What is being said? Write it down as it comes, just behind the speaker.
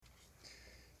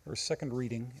Our second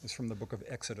reading is from the book of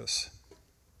Exodus.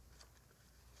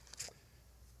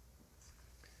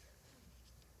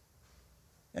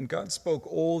 And God spoke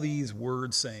all these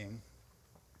words, saying,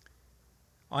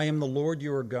 I am the Lord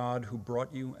your God who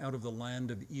brought you out of the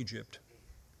land of Egypt,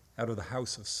 out of the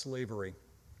house of slavery.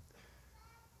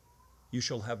 You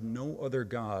shall have no other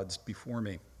gods before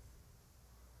me.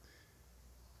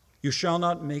 You shall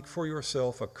not make for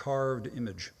yourself a carved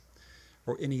image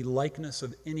or any likeness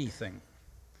of anything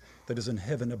that is in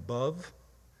heaven above,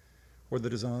 or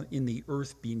that is in the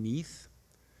earth beneath,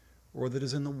 or that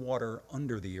is in the water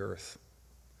under the earth.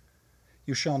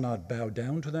 You shall not bow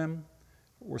down to them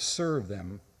or serve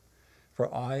them,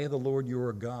 for I, the Lord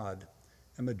your God,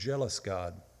 am a jealous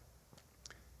God,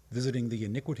 visiting the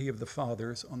iniquity of the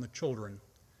fathers on the children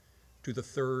to the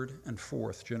third and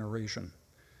fourth generation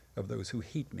of those who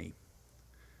hate me,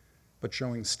 but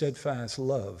showing steadfast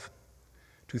love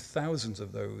to thousands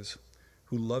of those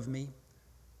who love me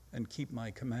and keep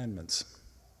my commandments.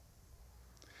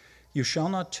 You shall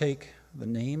not take the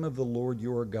name of the Lord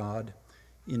your God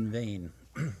in vain,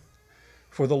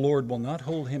 for the Lord will not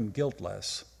hold him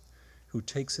guiltless who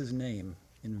takes his name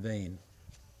in vain.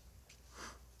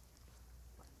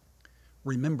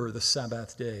 Remember the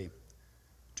Sabbath day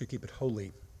to keep it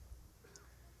holy.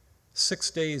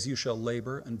 6 days you shall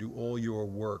labor and do all your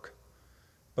work,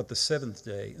 but the seventh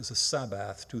day is a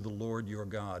Sabbath to the Lord your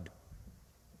God.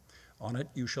 On it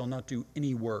you shall not do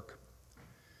any work,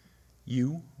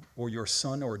 you or your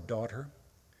son or daughter,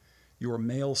 your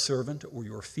male servant or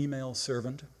your female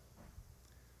servant,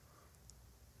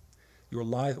 your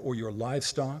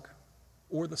livestock,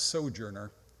 or the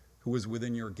sojourner who is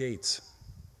within your gates.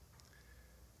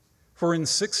 For in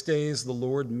 6 days the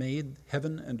Lord made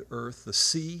heaven and earth, the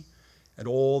sea, and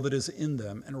all that is in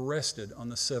them, and rested on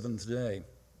the seventh day.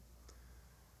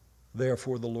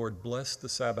 Therefore the Lord blessed the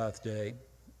Sabbath day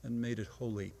and made it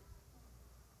holy.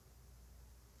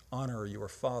 Honor your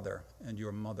father and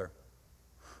your mother.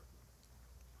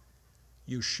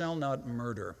 You shall not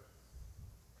murder.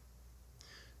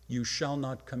 You shall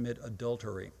not commit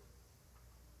adultery.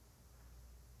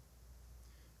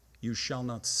 You shall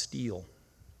not steal.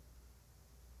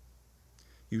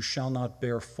 You shall not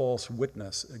bear false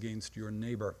witness against your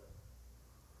neighbor.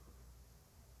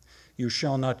 You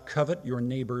shall not covet your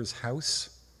neighbor's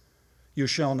house. You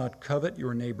shall not covet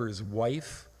your neighbor's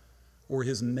wife, or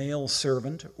his male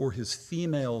servant, or his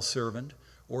female servant,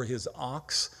 or his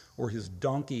ox, or his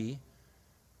donkey,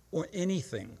 or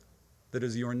anything that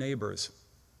is your neighbor's.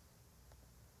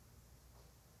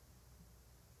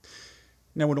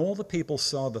 Now when all the people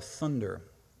saw the thunder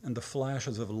and the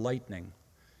flashes of lightning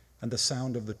and the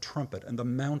sound of the trumpet and the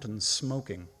mountains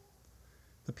smoking,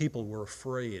 the people were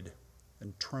afraid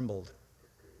and trembled.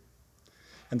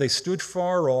 And they stood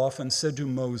far off and said to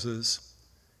Moses,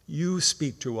 You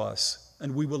speak to us,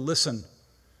 and we will listen.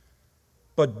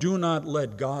 But do not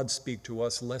let God speak to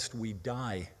us, lest we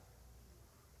die.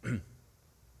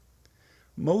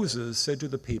 Moses said to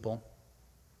the people,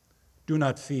 Do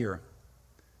not fear,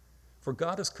 for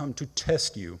God has come to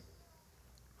test you,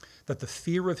 that the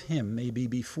fear of him may be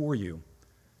before you,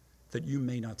 that you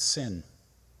may not sin.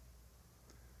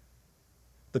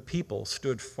 The people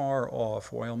stood far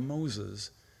off while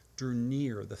Moses drew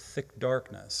near the thick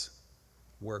darkness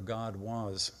where God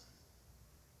was.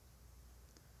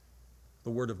 The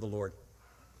word of the Lord.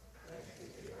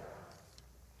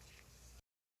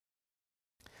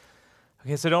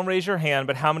 Okay, so don't raise your hand,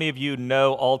 but how many of you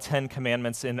know all 10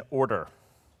 commandments in order?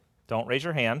 Don't raise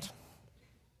your hand.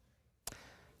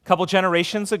 A couple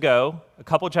generations ago,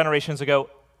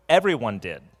 everyone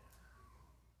did.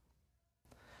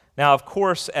 Now, of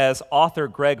course, as author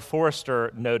Greg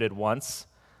Forrester noted once,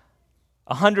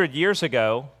 100 years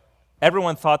ago,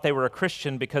 everyone thought they were a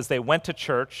Christian because they went to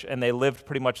church and they lived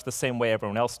pretty much the same way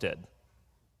everyone else did.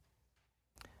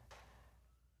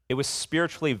 It was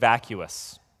spiritually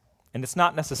vacuous, and it's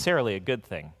not necessarily a good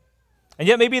thing. And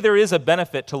yet maybe there is a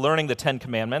benefit to learning the 10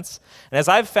 Commandments. And as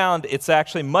I've found, it's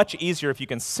actually much easier if you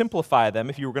can simplify them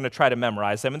if you were going to try to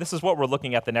memorize them. And this is what we're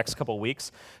looking at the next couple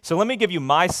weeks. So let me give you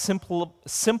my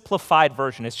simplified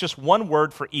version. It's just one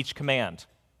word for each command.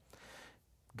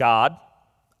 God,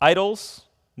 idols,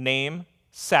 name,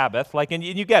 Sabbath. And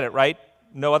you get it, right?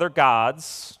 No other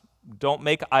gods. Don't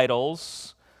make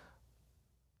idols.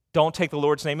 Don't take the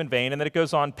Lord's name in vain. And then it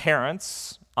goes on,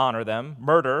 parents, honor them.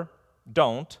 Murder,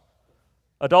 don't.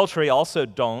 Adultery, also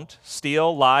don't.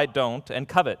 Steal, lie, don't. And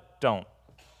covet, don't.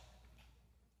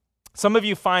 Some of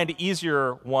you find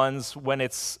easier ones when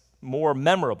it's more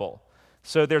memorable.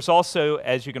 So there's also,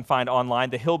 as you can find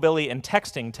online, the Hillbilly and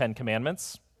Texting 10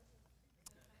 Commandments.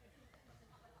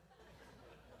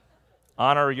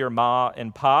 honor your ma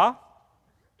and pa,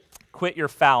 quit your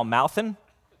foul mouthin',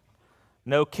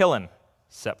 no killing,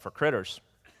 except for critters.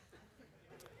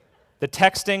 The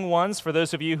texting ones, for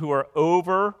those of you who are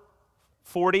over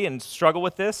 40 and struggle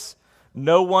with this,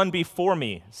 no one before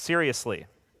me, seriously.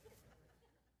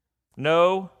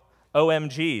 No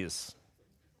OMGs.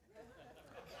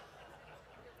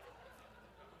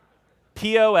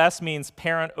 POS means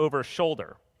parent over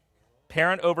shoulder.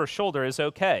 Parent over shoulder is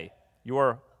okay.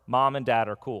 Your mom and dad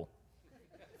are cool.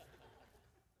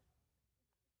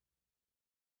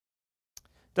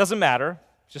 Doesn't matter.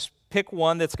 Just pick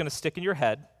one that's going to stick in your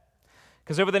head.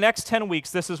 Because over the next 10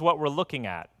 weeks, this is what we're looking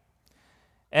at.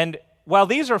 And while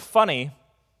these are funny,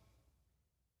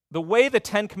 the way the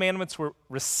Ten Commandments were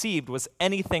received was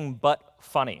anything but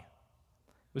funny.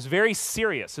 It was very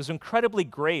serious. It was incredibly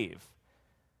grave.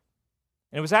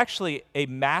 And it was actually a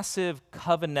massive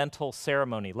covenantal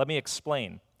ceremony. Let me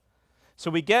explain. So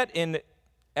we get in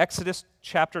Exodus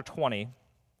chapter 20,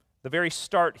 the very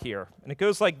start here, and it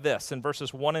goes like this in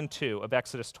verses 1 and 2 of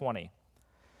Exodus 20.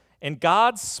 And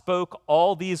God spoke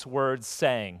all these words,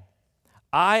 saying,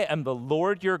 I am the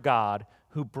Lord your God,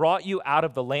 who brought you out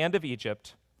of the land of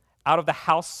Egypt, out of the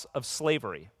house of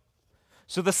slavery.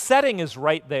 So the setting is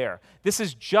right there. This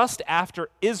is just after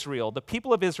Israel, the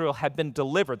people of Israel, had been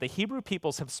delivered. The Hebrew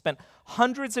peoples have spent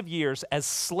hundreds of years as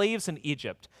slaves in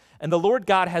Egypt, and the Lord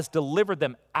God has delivered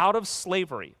them out of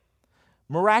slavery,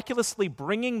 miraculously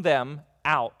bringing them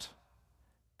out.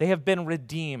 They have been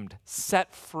redeemed,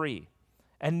 set free.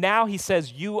 And now he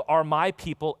says, you are my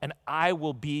people, and I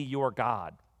will be your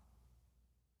God.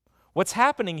 What's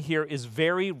happening here is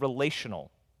very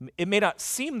relational. It may not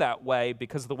seem that way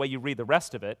because of the way you read the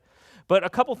rest of it, but a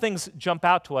couple things jump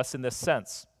out to us in this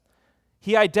sense.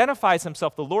 He identifies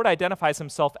himself, the Lord identifies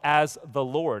himself as the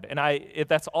Lord. And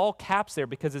that's all caps there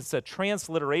because it's a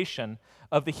transliteration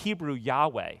of the Hebrew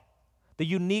Yahweh, the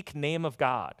unique name of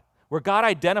God, where God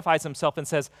identifies himself and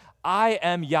says, I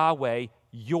am Yahweh,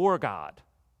 your God.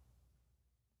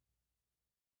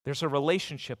 There's a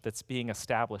relationship that's being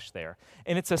established there.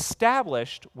 And it's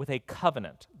established with a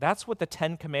covenant. That's what the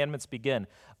Ten Commandments begin.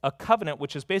 A covenant,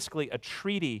 which is basically a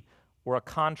treaty or a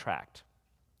contract.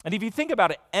 And if you think about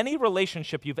it, any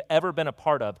relationship you've ever been a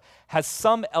part of has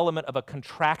some element of a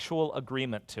contractual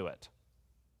agreement to it.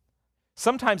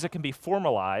 Sometimes it can be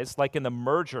formalized, like in the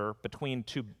merger between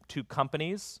two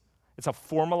companies. It's a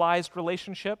formalized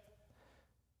relationship.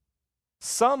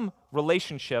 Some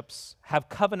relationships have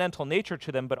covenantal nature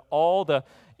to them, but all the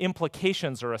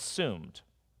implications are assumed,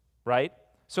 right?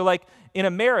 So like in a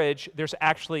marriage, there's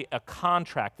actually a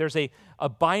contract. There's a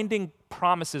binding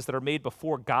promises that are made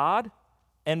before God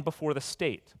and before the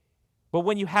state. But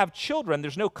when you have children,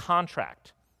 there's no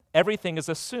contract. Everything is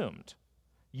assumed.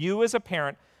 You as a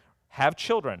parent have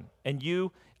children, and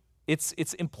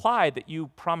it's implied that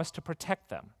you promise to protect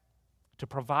them, to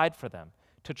provide for them,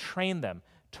 to train them,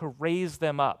 to raise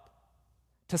them up,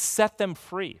 to set them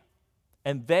free.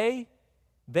 And they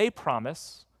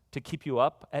promise to keep you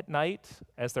up at night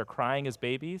as they're crying as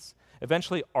babies,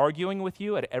 eventually arguing with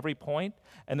you at every point,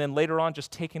 and then later on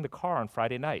just taking the car on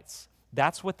Friday nights.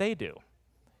 That's what they do.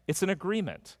 It's an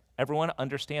agreement. Everyone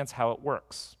understands how it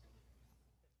works,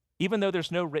 even though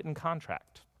there's no written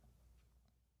contract.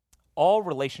 All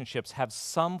relationships have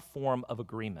some form of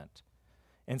agreement,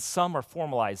 and some are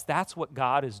formalized. That's what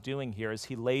God is doing here as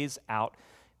he lays out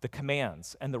the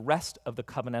commands and the rest of the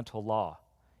covenantal law.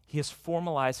 He is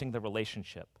formalizing the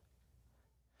relationship.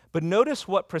 But notice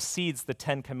what precedes the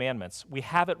Ten Commandments. We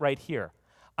have it right here.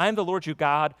 I am the Lord your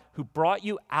God who brought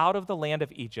you out of the land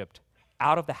of Egypt,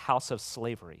 out of the house of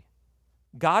slavery.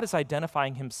 God is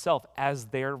identifying himself as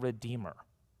their Redeemer.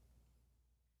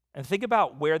 And think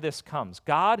about where this comes.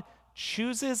 God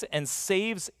chooses and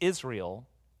saves Israel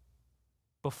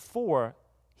before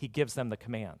he gives them the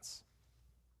commands.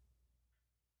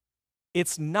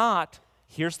 It's not,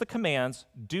 here's the commands,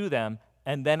 do them,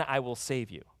 and then I will save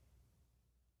you.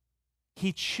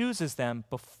 He chooses them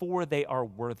before they are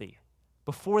worthy,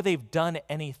 before they've done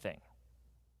anything,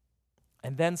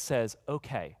 and then says,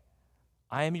 okay,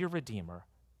 I am your Redeemer,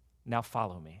 now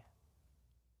follow me.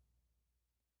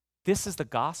 This is the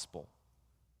gospel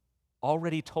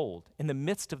already told in the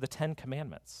midst of the Ten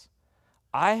Commandments.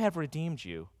 I have redeemed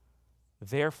you,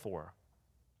 therefore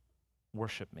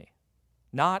worship me.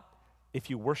 Not if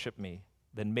you worship me,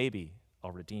 then maybe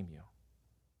I'll redeem you.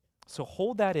 So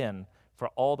hold that in for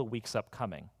all the weeks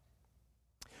upcoming.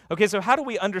 Okay, so how do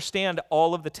we understand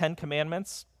all of the Ten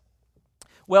Commandments?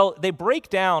 Well, they break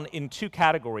down in two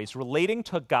categories, relating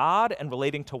to God and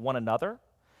relating to one another.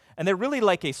 And they're really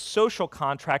like a social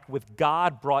contract with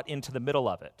God brought into the middle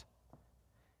of it.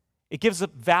 It gives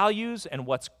values and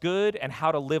what's good and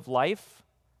how to live life.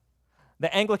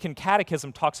 The Anglican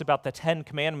Catechism talks about the Ten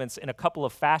Commandments in a couple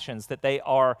of fashions, that they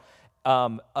are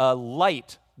a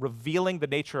light revealing the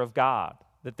nature of God,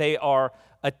 that they are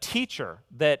a teacher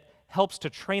that helps to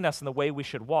train us in the way we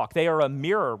should walk. They are a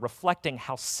mirror reflecting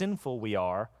how sinful we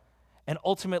are, and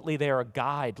ultimately they are a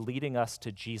guide leading us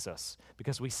to Jesus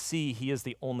because we see he is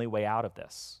the only way out of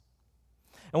this.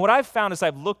 And what I've found as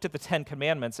I've looked at the Ten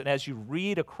Commandments and as you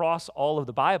read across all of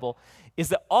the Bible is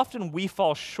that often we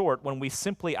fall short when we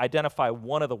simply identify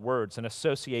one of the words and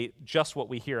associate just what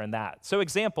we hear in that. So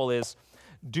example is,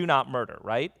 do not murder,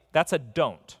 right? That's a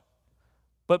don't.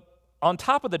 But on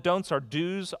top of the don'ts are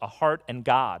do's, a heart, and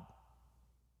God.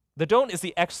 The don't is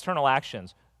the external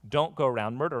actions. Don't go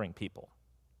around murdering people.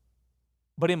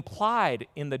 But implied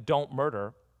in the don't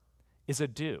murder is a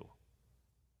do.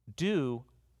 Do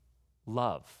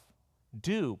love.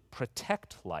 Do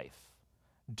protect life.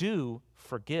 Do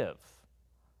forgive.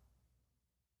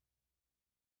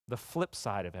 The flip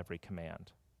side of every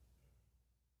command.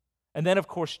 And then, of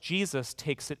course, Jesus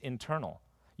takes it internal.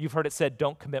 You've heard it said,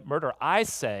 don't commit murder. I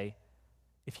say,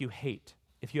 if you hate,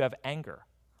 if you have anger,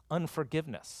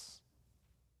 unforgiveness,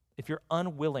 if you're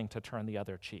unwilling to turn the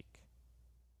other cheek.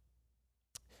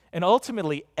 And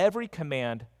ultimately, every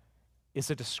command is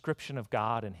a description of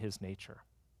God and his nature.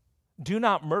 Do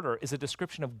not murder is a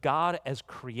description of God as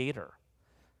creator,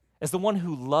 as the one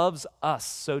who loves us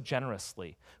so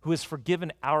generously, who has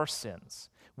forgiven our sins.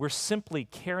 We're simply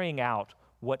carrying out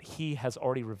what he has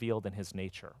already revealed in his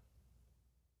nature.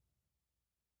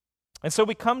 And so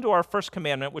we come to our first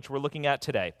commandment, which we're looking at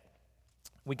today.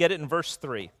 We get it in verse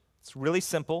 3. It's really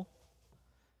simple.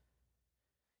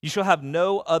 You shall have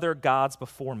no other gods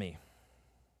before me.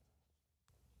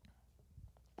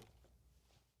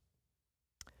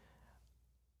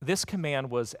 This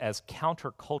command was as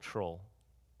countercultural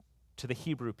to the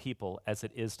Hebrew people as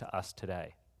it is to us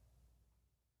today.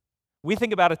 We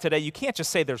think about it today, you can't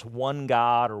just say there's one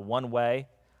God or one way.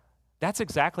 That's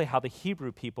exactly how the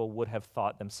Hebrew people would have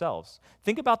thought themselves.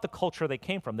 Think about the culture they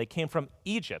came from. They came from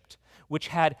Egypt, which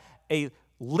had a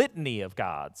litany of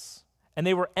gods. And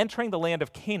they were entering the land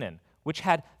of Canaan, which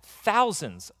had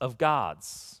thousands of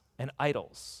gods and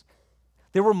idols.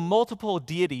 There were multiple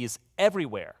deities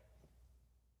everywhere.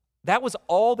 That was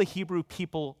all the Hebrew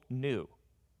people knew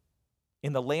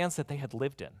in the lands that they had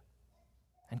lived in.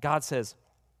 And God says,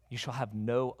 you shall have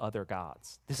no other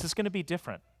gods. This is going to be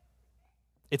different.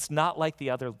 It's not like the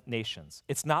other nations.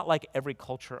 It's not like every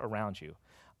culture around you.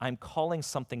 I'm calling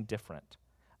something different,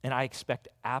 and I expect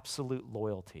absolute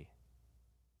loyalty.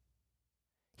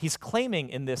 He's claiming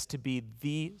in this to be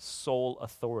the sole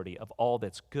authority of all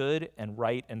that's good and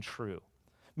right and true,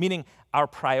 meaning our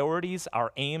priorities,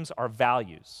 our aims, our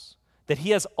values, that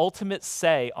he has ultimate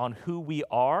say on who we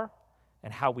are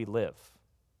and how we live.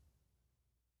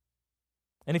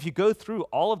 And if you go through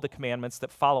all of the commandments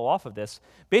that follow off of this,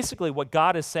 basically what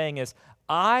God is saying is,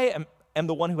 I am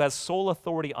the one who has sole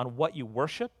authority on what you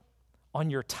worship, on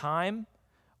your time,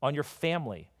 on your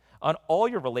family, on all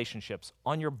your relationships,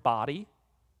 on your body,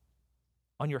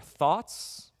 on your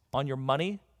thoughts, on your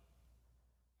money,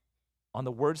 on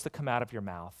the words that come out of your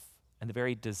mouth, and the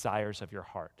very desires of your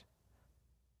heart.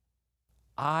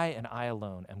 I and I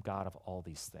alone am God of all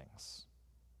these things.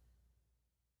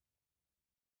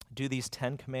 Do these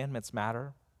 10 commandments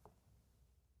matter?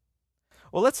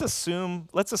 Well, let's assume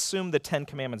the 10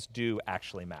 commandments do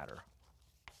actually matter.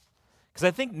 Because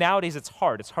I think nowadays it's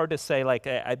hard. It's hard to say, like,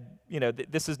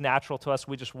 this is natural to us.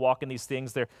 We just walk in these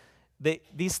things.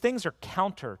 These things are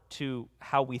counter to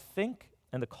how we think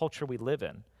and the culture we live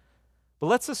in. But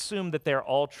let's assume that they're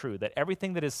all true, that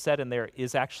everything that is said in there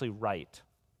is actually right.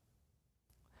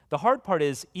 The hard part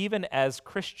is, even as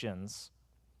Christians,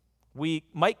 we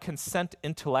might consent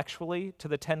intellectually to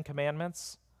the 10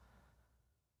 commandments,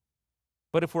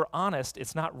 but if we're honest,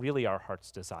 it's not really our heart's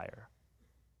desire.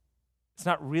 It's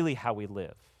not really how we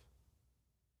live.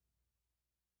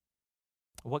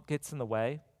 What gets in the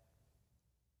way?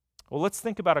 Well, let's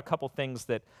think about a couple things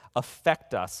that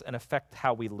affect us and affect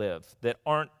how we live that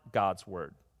aren't God's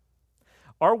word.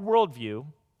 Our worldview,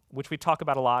 which we talk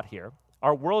about a lot here,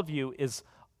 our worldview is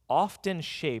often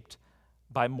shaped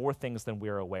by more things than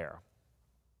we're aware.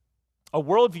 A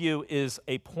worldview is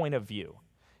a point of view.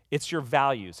 It's your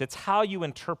values. It's how you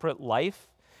interpret life.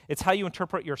 It's how you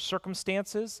interpret your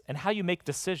circumstances and how you make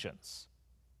decisions.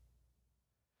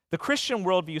 The Christian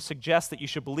worldview suggests that you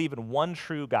should believe in one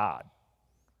true God,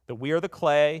 that we are the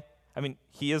clay,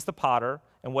 he is the potter,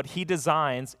 and what he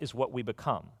designs is what we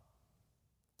become.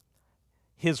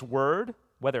 His word,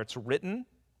 whether it's written,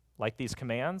 like these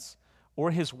commands,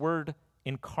 or his word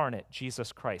incarnate,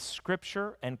 Jesus Christ.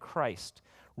 Scripture and Christ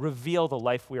reveal the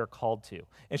life we are called to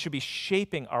and should be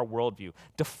shaping our worldview,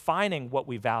 defining what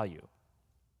we value.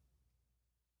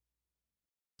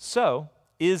 So,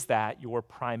 is that your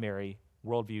primary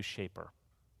worldview shaper?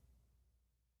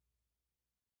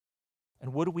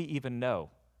 And would we even know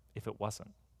if it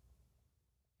wasn't?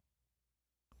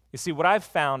 You see, what I've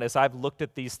found as I've looked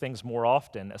at these things more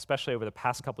often, especially over the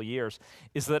past couple of years,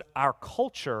 is that our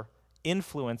culture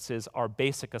influences our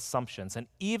basic assumptions and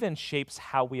even shapes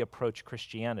how we approach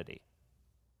Christianity.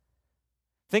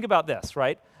 Think about this,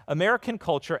 right? American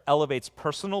culture elevates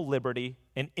personal liberty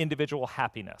and individual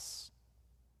happiness.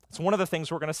 It's one of the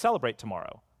things we're going to celebrate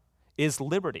tomorrow, is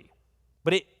liberty.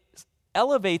 But it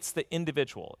elevates the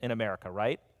individual in America,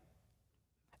 right?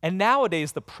 And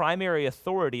nowadays, the primary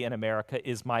authority in America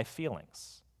is my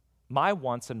feelings, my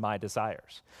wants and my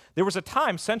desires. There was a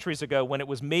time centuries ago when it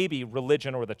was maybe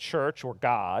religion or the church or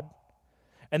God,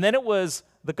 and then it was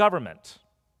the government.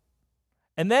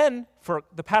 And then for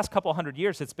the past couple hundred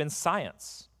years, it's been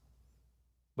science.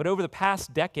 But over the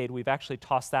past decade, we've actually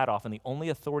tossed that off, and the only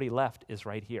authority left is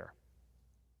right here.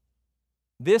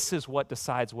 This is what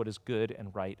decides what is good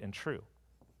and right and true.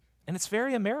 And it's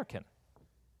very American.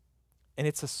 And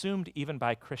it's assumed even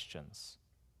by Christians.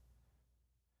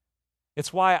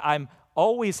 It's why I'm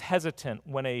always hesitant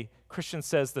when a Christian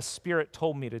says, the Spirit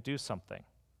told me to do something.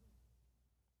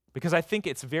 Because I think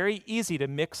it's very easy to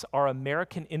mix our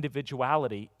American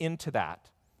individuality into that,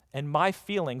 and my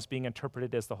feelings being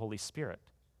interpreted as the Holy Spirit.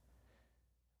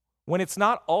 When it's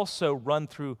not also run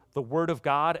through the Word of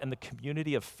God and the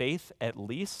community of faith, at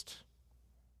least,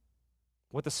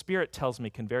 what the Spirit tells me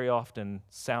can very often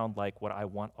sound like what I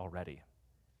want already.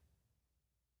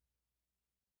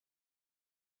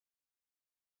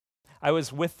 I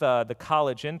was with the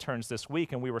college interns this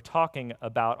week, and we were talking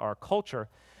about our culture,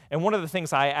 and one of the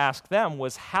things I asked them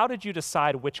was, how did you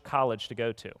decide which college to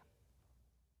go to?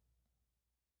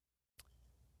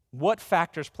 What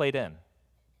factors played in?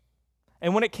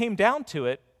 And when it came down to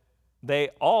it, they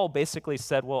all basically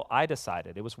said, well, I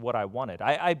decided. It was what I wanted.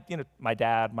 My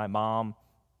dad, my mom,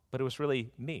 but it was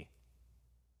really me.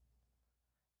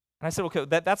 And I said, okay,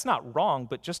 that's not wrong,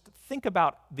 but just think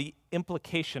about the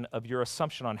implication of your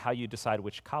assumption on how you decide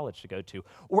which college to go to,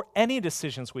 or any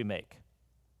decisions we make.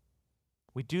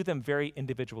 We do them very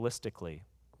individualistically.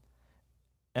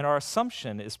 And our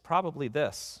assumption is probably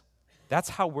this: that's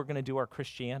how we're going to do our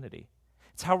Christianity.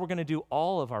 It's how we're going to do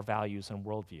all of our values and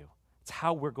worldview. It's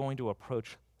how we're going to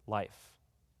approach life.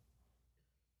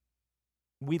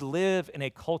 We live in a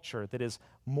culture that is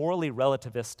morally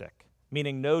relativistic,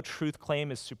 meaning no truth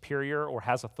claim is superior or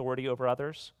has authority over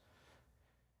others.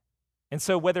 And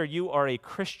so whether you are a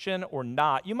Christian or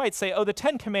not, you might say, oh, the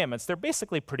 10 Commandments, they're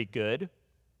basically pretty good.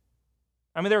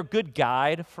 I mean, they're a good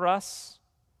guide for us.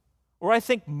 Or I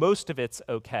think most of it's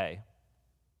okay.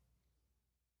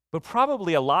 But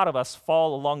probably a lot of us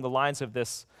fall along the lines of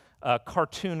this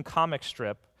cartoon comic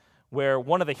strip where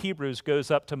one of the Hebrews goes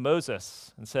up to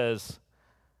Moses and says,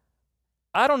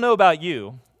 I don't know about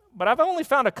you, but I've only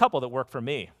found a couple that work for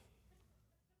me.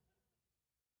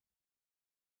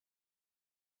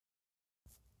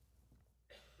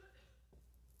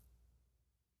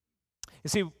 You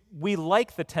see, we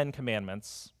like the 10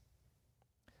 Commandments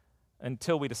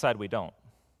until we decide we don't.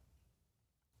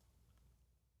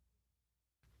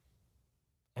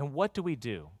 And what do we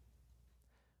do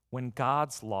when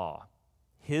God's law,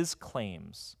 His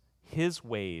claims, His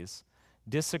ways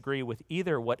disagree with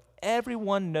either what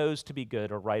everyone knows to be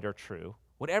good or right or true,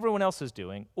 what everyone else is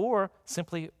doing, or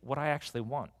simply what I actually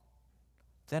want?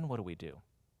 Then what do we do?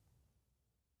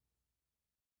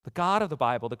 The God of the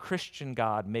Bible, the Christian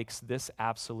God, makes this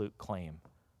absolute claim: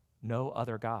 no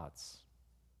other gods.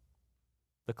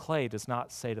 The clay does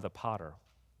not say to the potter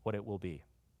what it will be.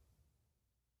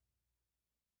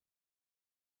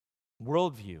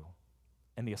 Worldview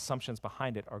and the assumptions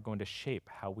behind it are going to shape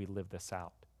how we live this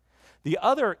out. The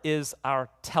other is our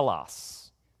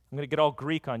telos. I'm going to get all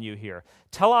Greek on you here.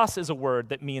 Telos is a word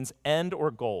that means end or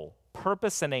goal,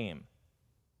 purpose and aim.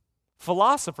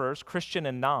 Philosophers, Christian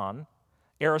and non,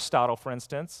 Aristotle, for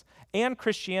instance, and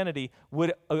Christianity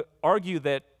would argue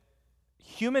that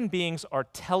human beings are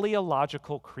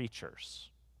teleological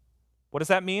creatures. What does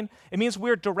that mean? It means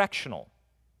we're directional.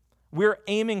 We're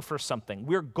aiming for something.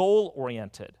 We're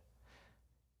goal-oriented.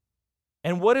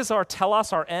 And what is our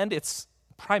telos, our end? It's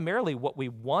primarily what we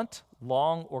want,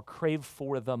 long, or crave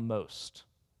for the most.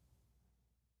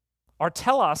 Our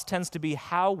telos tends to be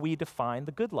how we define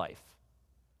the good life,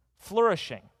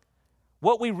 flourishing,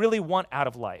 what we really want out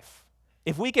of life.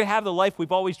 If we could have the life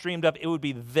we've always dreamed of, it would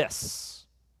be this.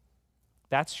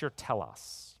 That's your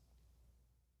telos.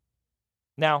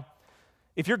 Now,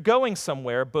 if you're going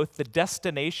somewhere, both the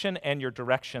destination and your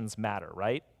directions matter,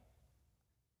 right?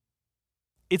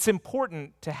 It's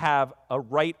important to have a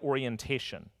right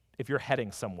orientation if you're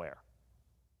heading somewhere.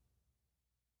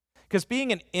 Because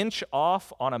being an inch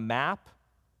off on a map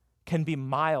can be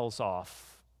miles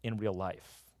off in real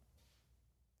life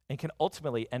and can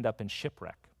ultimately end up in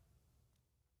shipwreck.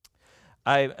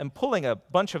 I am pulling a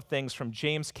bunch of things from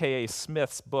James K.A.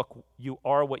 Smith's book, You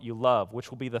Are What You Love,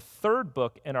 which will be the third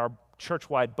book in our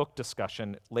church-wide book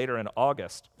discussion later in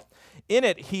August. In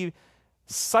it, he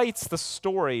cites the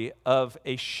story of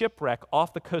a shipwreck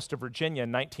off the coast of Virginia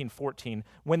in 1914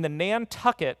 when the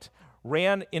Nantucket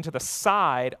ran into the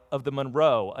side of the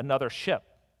Monroe, another ship.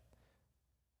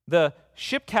 The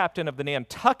ship captain of the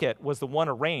Nantucket was the one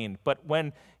arraigned, but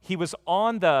when he was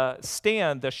on the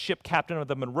stand, the ship captain of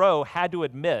the Monroe had to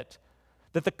admit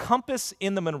that the compass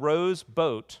in the Monroe's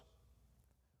boat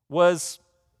was,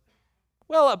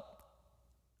 well,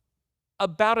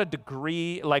 about a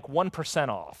degree, like 1%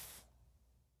 off.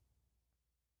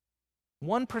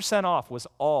 1% off was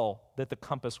all that the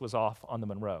compass was off on the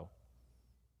Monroe.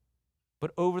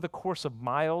 But over the course of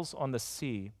miles on the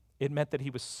sea, it meant that he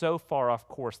was so far off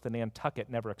course, the Nantucket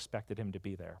never expected him to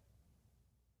be there.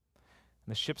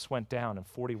 And the ships went down and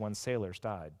 41 sailors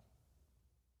died.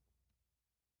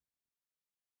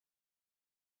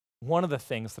 One of the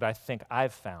things that I think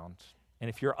I've found, and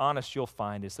if you're honest, you'll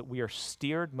find, is that we are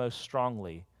steered most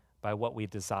strongly by what we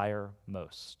desire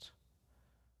most.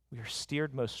 We are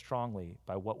steered most strongly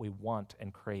by what we want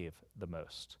and crave the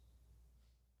most.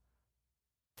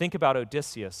 Think about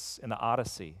Odysseus in the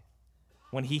Odyssey.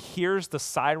 When he hears the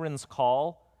siren's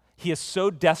call, he is so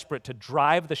desperate to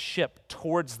drive the ship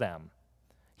towards them.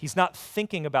 He's not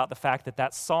thinking about the fact that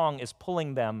that song is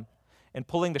pulling them and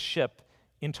pulling the ship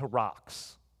into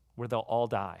rocks where they'll all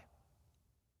die.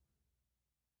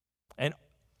 And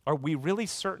are we really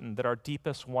certain that our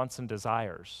deepest wants and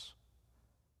desires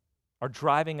are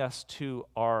driving us to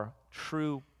our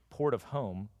true port of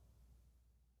home,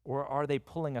 or are they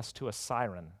pulling us to a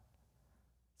siren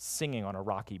singing on a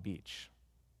rocky beach?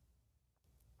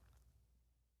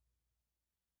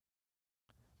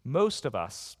 Most of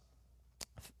us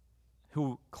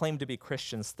who claim to be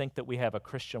Christians think that we have a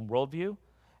Christian worldview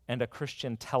and a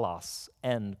Christian telos,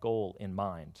 end goal, in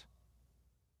mind.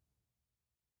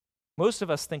 Most of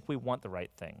us think we want the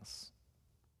right things.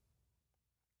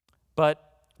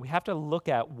 But we have to look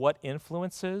at what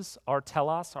influences our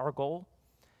telos, our goal,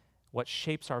 what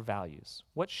shapes our values,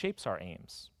 what shapes our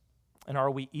aims, and are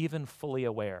we even fully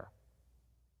aware?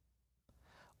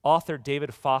 Author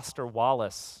David Foster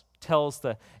Wallace tells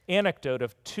the anecdote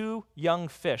of two young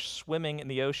fish swimming in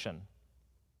the ocean.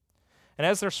 And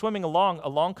as they're swimming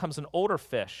along comes an older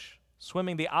fish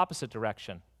swimming the opposite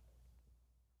direction.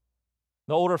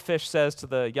 The older fish says to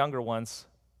the younger ones,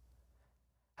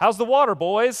 "How's the water,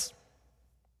 boys?"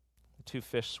 The two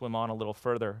fish swim on a little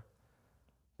further.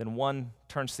 Then one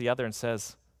turns to the other and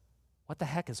says, "What the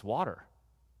heck is water?"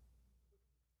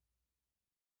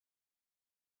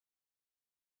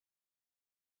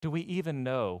 Do we even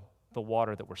know the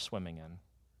water that we're swimming in?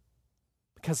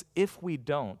 Because if we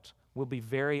don't, we'll be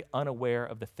very unaware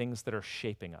of the things that are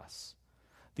shaping us,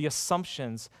 the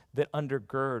assumptions that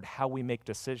undergird how we make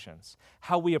decisions,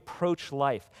 how we approach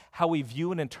life, how we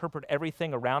view and interpret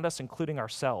everything around us, including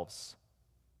ourselves.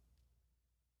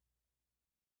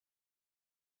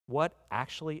 What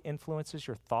actually influences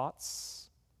your thoughts,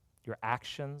 your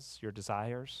actions, your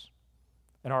desires?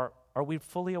 And are we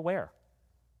fully aware?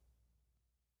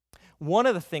 One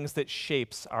of the things that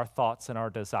shapes our thoughts and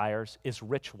our desires is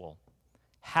ritual,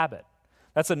 habit.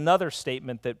 That's another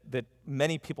statement that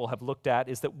many people have looked at,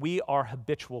 is that we are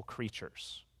habitual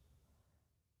creatures.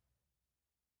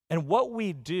 And what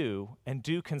we do and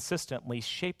do consistently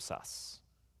shapes us.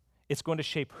 It's going to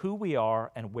shape who we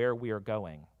are and where we are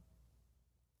going.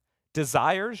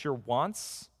 Desires, your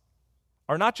wants,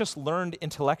 are not just learned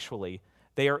intellectually,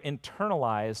 they are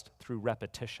internalized through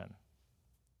repetition.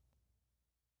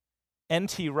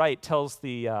 N.T. Wright told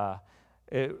the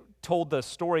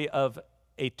story of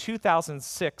a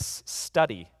 2006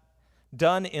 study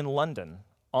done in London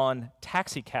on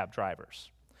taxi cab drivers.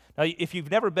 Now, if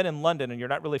you've never been in London and you're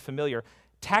not really familiar,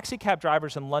 taxi cab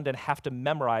drivers in London have to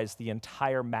memorize the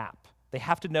entire map. They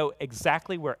have to know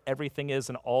exactly where everything is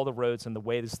and all the roads and the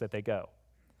ways that they go.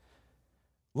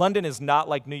 London is not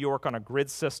like New York on a grid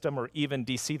system, or even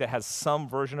DC that has some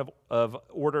version of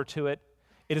order to it.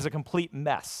 It is a complete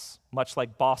mess, much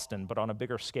like Boston, but on a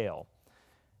bigger scale.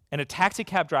 And a taxi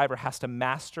cab driver has to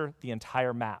master the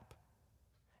entire map.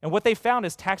 And what they found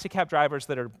is taxi cab drivers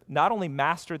that have not only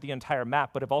mastered the entire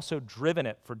map, but have also driven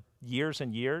it for years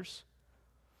and years,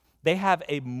 They have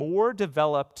a more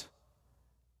developed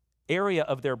area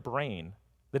of their brain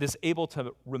that is able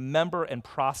to remember and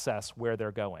process where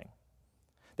they're going.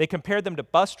 They compared them to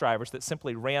bus drivers that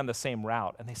simply ran the same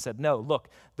route, and they said, no, look,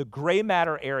 the gray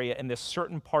matter area in this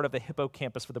certain part of the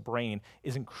hippocampus for the brain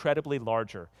is incredibly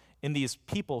larger in these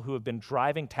people who have been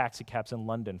driving taxi cabs in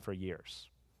London for years.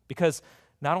 Because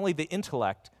not only the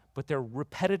intellect, but their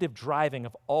repetitive driving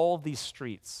of all these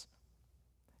streets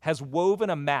has woven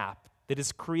a map that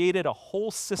has created a whole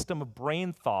system of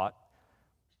brain thought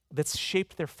that's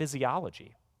shaped their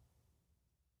physiology.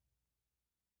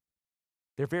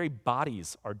 Their very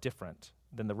bodies are different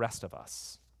than the rest of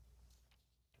us.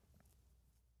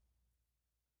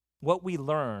 What we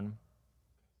learn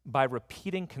by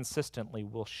repeating consistently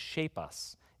will shape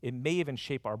us. It may even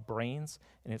shape our brains,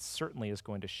 and it certainly is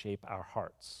going to shape our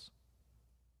hearts.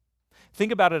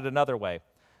 Think about it another way.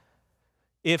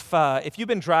 If you've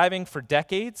been driving for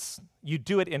decades, you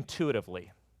do it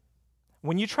intuitively.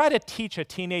 When you try to teach a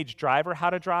teenage driver how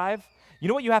to drive, you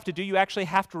know what you have to do? You actually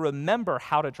have to remember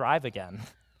how to drive again.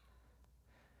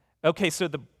 Okay, so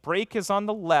the brake is on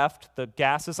the left, the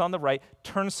gas is on the right,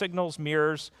 turn signals,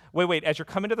 mirrors. Wait, as you're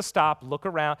coming to the stop, look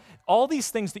around. All these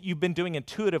things that you've been doing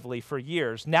intuitively for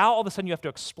years, now all of a sudden you have to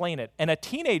explain it. And a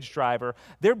teenage driver,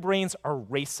 their brains are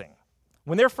racing.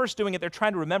 When they're first doing it, they're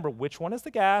trying to remember which one is the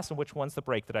gas and which one's the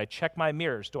brake. Did I check my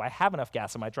mirrors? Do I have enough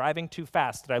gas? Am I driving too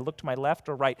fast? Did I look to my left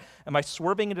or right? Am I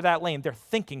swerving into that lane? They're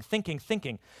thinking,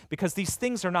 because these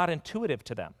things are not intuitive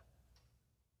to them.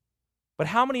 But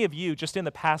how many of you, just in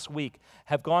the past week,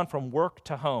 have gone from work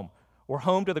to home or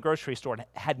home to the grocery store and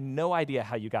had no idea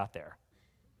how you got there?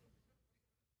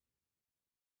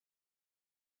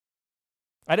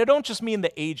 And I don't just mean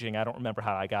the aging, I don't remember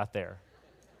how I got there.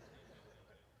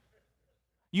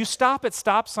 You stop at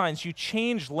stop signs, you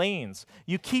change lanes,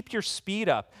 you keep your speed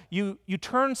up, you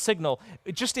turn signal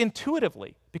just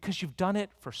intuitively because you've done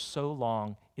it for so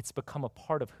long, it's become a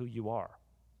part of who you are.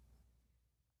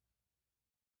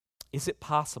 Is it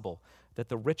possible that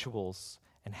the rituals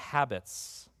and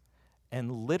habits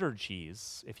and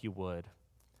liturgies, if you would,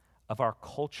 of our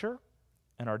culture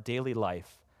and our daily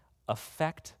life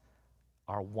affect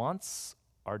our wants,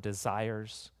 our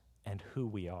desires, and who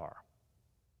we are?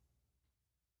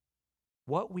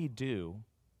 What we do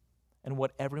and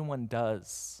what everyone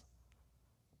does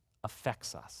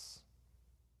affects us.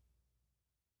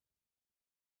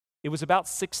 It was about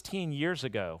 16 years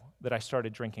ago that I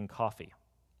started drinking coffee.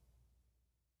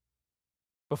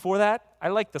 Before that, I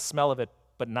liked the smell of it,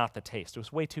 but not the taste. It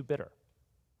was way too bitter.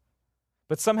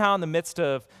 But somehow in the midst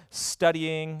of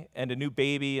studying and a new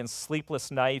baby and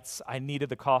sleepless nights, I needed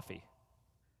the coffee.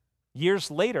 Years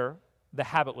later, the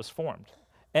habit was formed.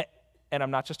 And I'm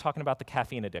not just talking about the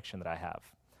caffeine addiction that I have.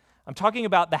 I'm talking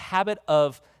about the habit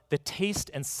of the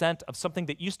taste and scent of something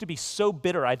that used to be so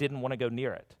bitter I didn't want to go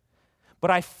near it.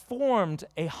 But I formed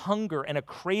a hunger and a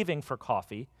craving for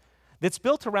coffee that's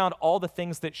built around all the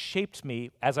things that shaped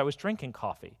me as I was drinking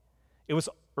coffee. It was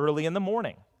early in the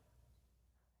morning,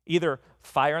 either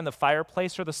fire in the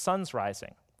fireplace or the sun's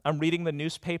rising. I'm reading the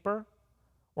newspaper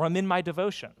or I'm in my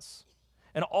devotions.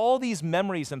 And all these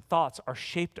memories and thoughts are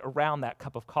shaped around that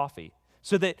cup of coffee.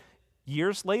 So that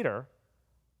years later,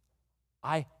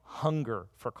 I hunger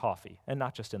for coffee, and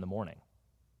not just in the morning.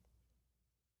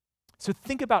 So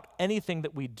think about anything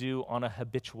that we do on a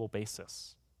habitual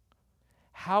basis.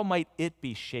 How might it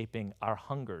be shaping our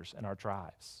hungers and our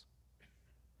drives?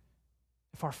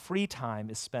 If our free time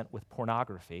is spent with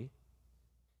pornography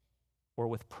or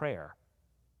with prayer,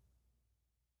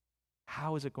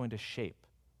 how is it going to shape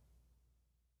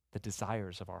the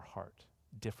desires of our heart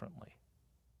differently?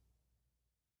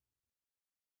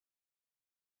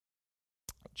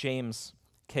 James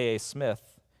K.A.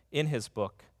 Smith, in his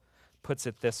book, puts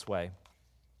it this way: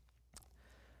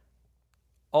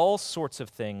 all sorts of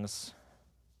things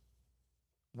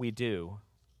we do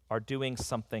are doing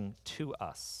something to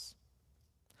us.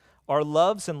 Our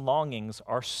loves and longings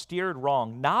are steered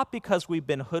wrong, not because we've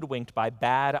been hoodwinked by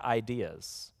bad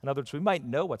ideas. In other words, we might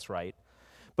know what's right,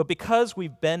 but because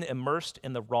we've been immersed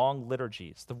in the wrong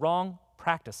liturgies, the wrong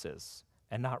practices,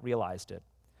 and not realized it.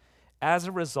 As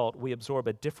a result, we absorb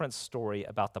a different story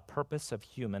about the purpose of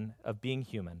being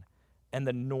human, and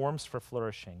the norms for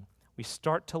flourishing. We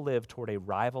start to live toward a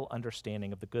rival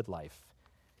understanding of the good life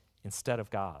instead of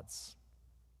God's.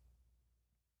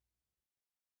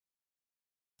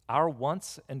 Our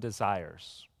wants and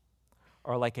desires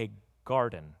are like a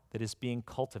garden that is being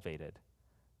cultivated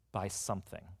by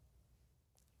something.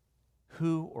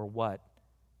 Who or what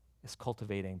is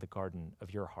cultivating the garden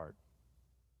of your heart?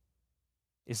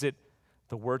 Is it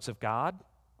the words of God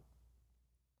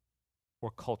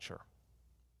or culture?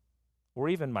 or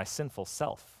even my sinful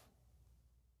self?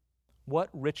 What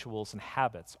rituals and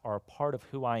habits are a part of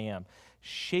who I am,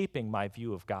 shaping my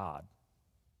view of God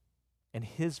and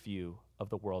his view of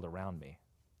the world around me?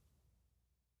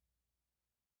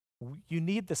 You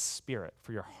need the Spirit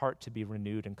for your heart to be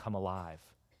renewed and come alive.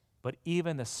 But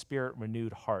even the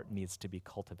Spirit-renewed heart needs to be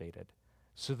cultivated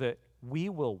so that we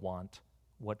will want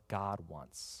what God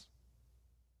wants.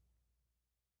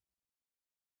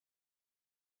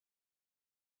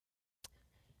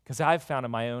 Because I've found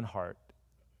in my own heart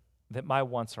that my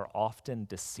wants are often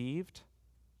deceived,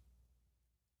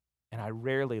 and I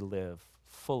rarely live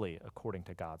fully according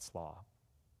to God's law.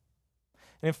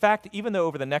 And in fact, even though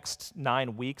over the next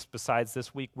 9 weeks, besides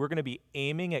this week, we're going to be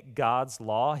aiming at God's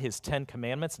law, his 10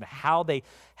 commandments, and how they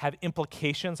have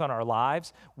implications on our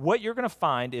lives, what you're going to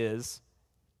find is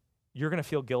you're going to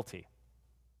feel guilty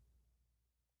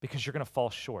because you're going to fall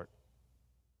short.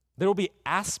 There will be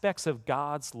aspects of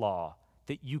God's law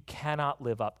that you cannot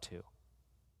live up to,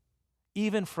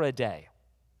 even for a day.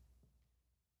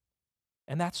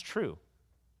 And that's true.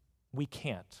 We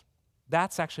can't.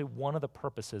 That's actually one of the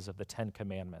purposes of the 10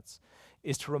 Commandments,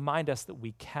 is to remind us that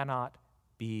we cannot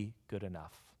be good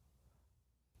enough.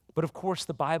 But of course,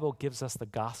 the Bible gives us the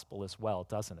gospel as well,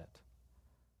 doesn't it?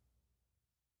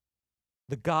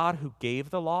 The God who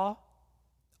gave the law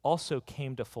also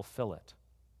came to fulfill it.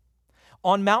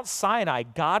 On Mount Sinai,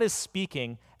 God is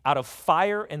speaking out of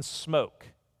fire and smoke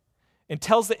and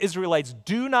tells the Israelites,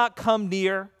 do not come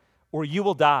near or you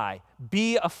will die.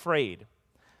 Be afraid.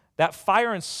 That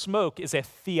fire and smoke is a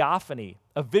theophany,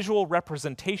 a visual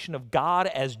representation of God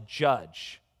as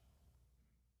judge.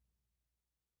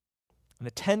 And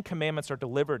the 10 Commandments are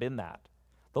delivered in that.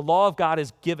 The law of God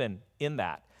is given in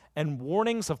that. And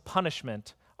warnings of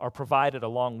punishment are provided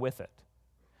along with it.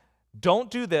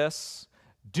 Don't do this,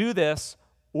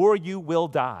 or you will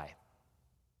die.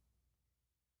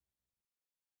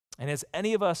 And as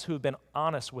any of us who have been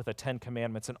honest with the 10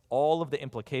 Commandments and all of the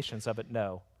implications of it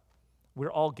know,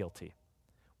 we're all guilty.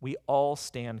 We all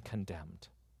stand condemned.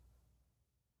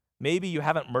 Maybe you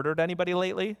haven't murdered anybody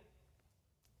lately,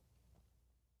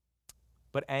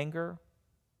 but anger,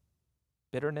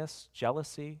 bitterness,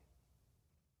 jealousy,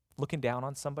 looking down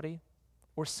on somebody,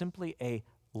 or simply a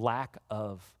lack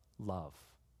of love.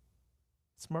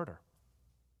 It's murder.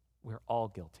 We're all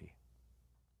guilty.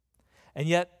 And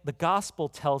yet the gospel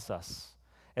tells us,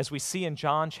 as we see in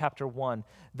John chapter 1,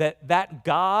 that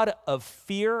God of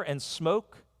fear and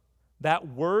smoke, that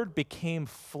word became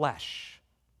flesh.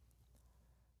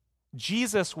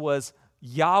 Jesus was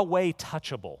Yahweh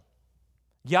touchable,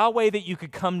 Yahweh that you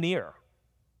could come near.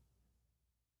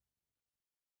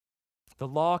 The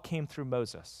law came through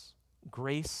Moses.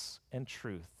 Grace and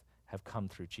truth have come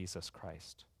through Jesus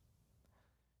Christ.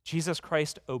 Jesus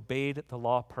Christ obeyed the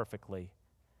law perfectly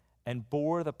and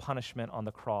bore the punishment on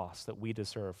the cross that we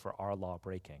deserve for our law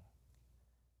breaking.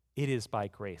 It is by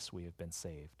grace we have been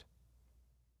saved.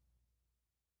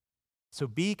 So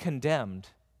be condemned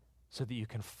so that you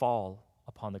can fall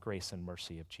upon the grace and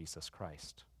mercy of Jesus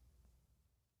Christ.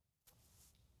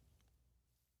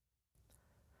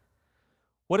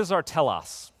 What is our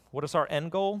telos? What is our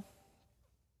end goal?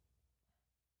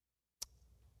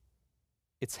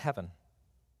 It's heaven.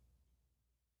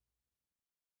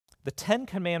 The 10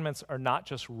 Commandments are not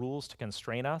just rules to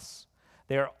constrain us,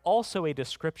 they are also a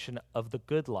description of the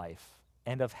good life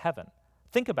and of heaven.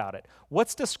 Think about it.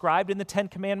 What's described in the 10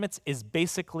 Commandments is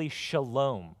basically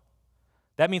shalom.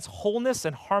 That means wholeness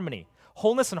and harmony.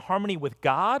 Wholeness and harmony with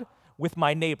God, with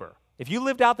my neighbor. If you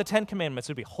lived out the 10 Commandments,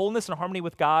 it would be wholeness and harmony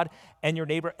with God and your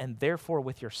neighbor, and therefore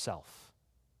with yourself.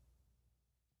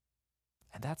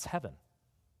 And that's heaven.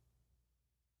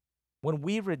 When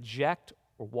we reject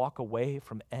or walk away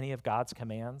from any of God's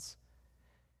commands,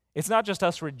 it's not just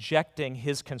us rejecting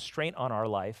his constraint on our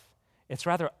life, it's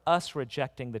rather us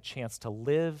rejecting the chance to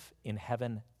live in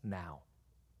heaven now,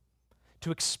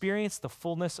 to experience the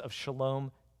fullness of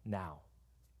shalom now.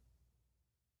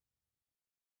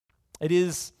 It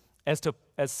is, as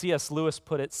C.S. Lewis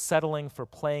put it, settling for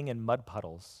playing in mud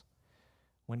puddles,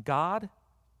 when God,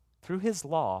 through his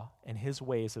law and his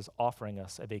ways, is offering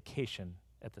us a vacation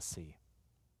at the sea.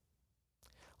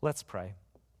 Let's pray.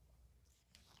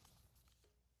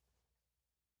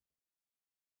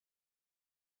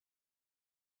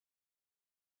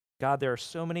 God, there are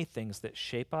so many things that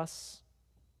shape us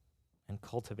and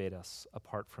cultivate us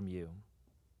apart from you.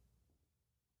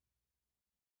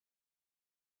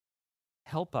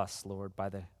 Help us, Lord, by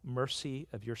the mercy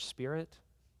of your Spirit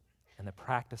and the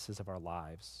practices of our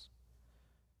lives,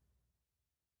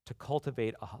 to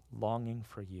cultivate a longing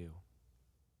for you,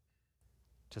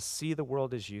 to see the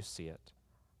world as you see it,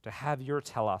 to have your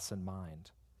telos in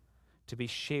mind, to be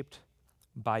shaped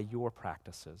by your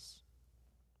practices,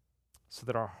 so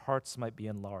that our hearts might be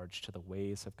enlarged to the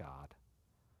ways of God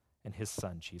and his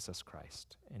Son, Jesus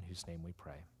Christ, in whose name we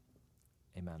pray.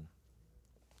 Amen.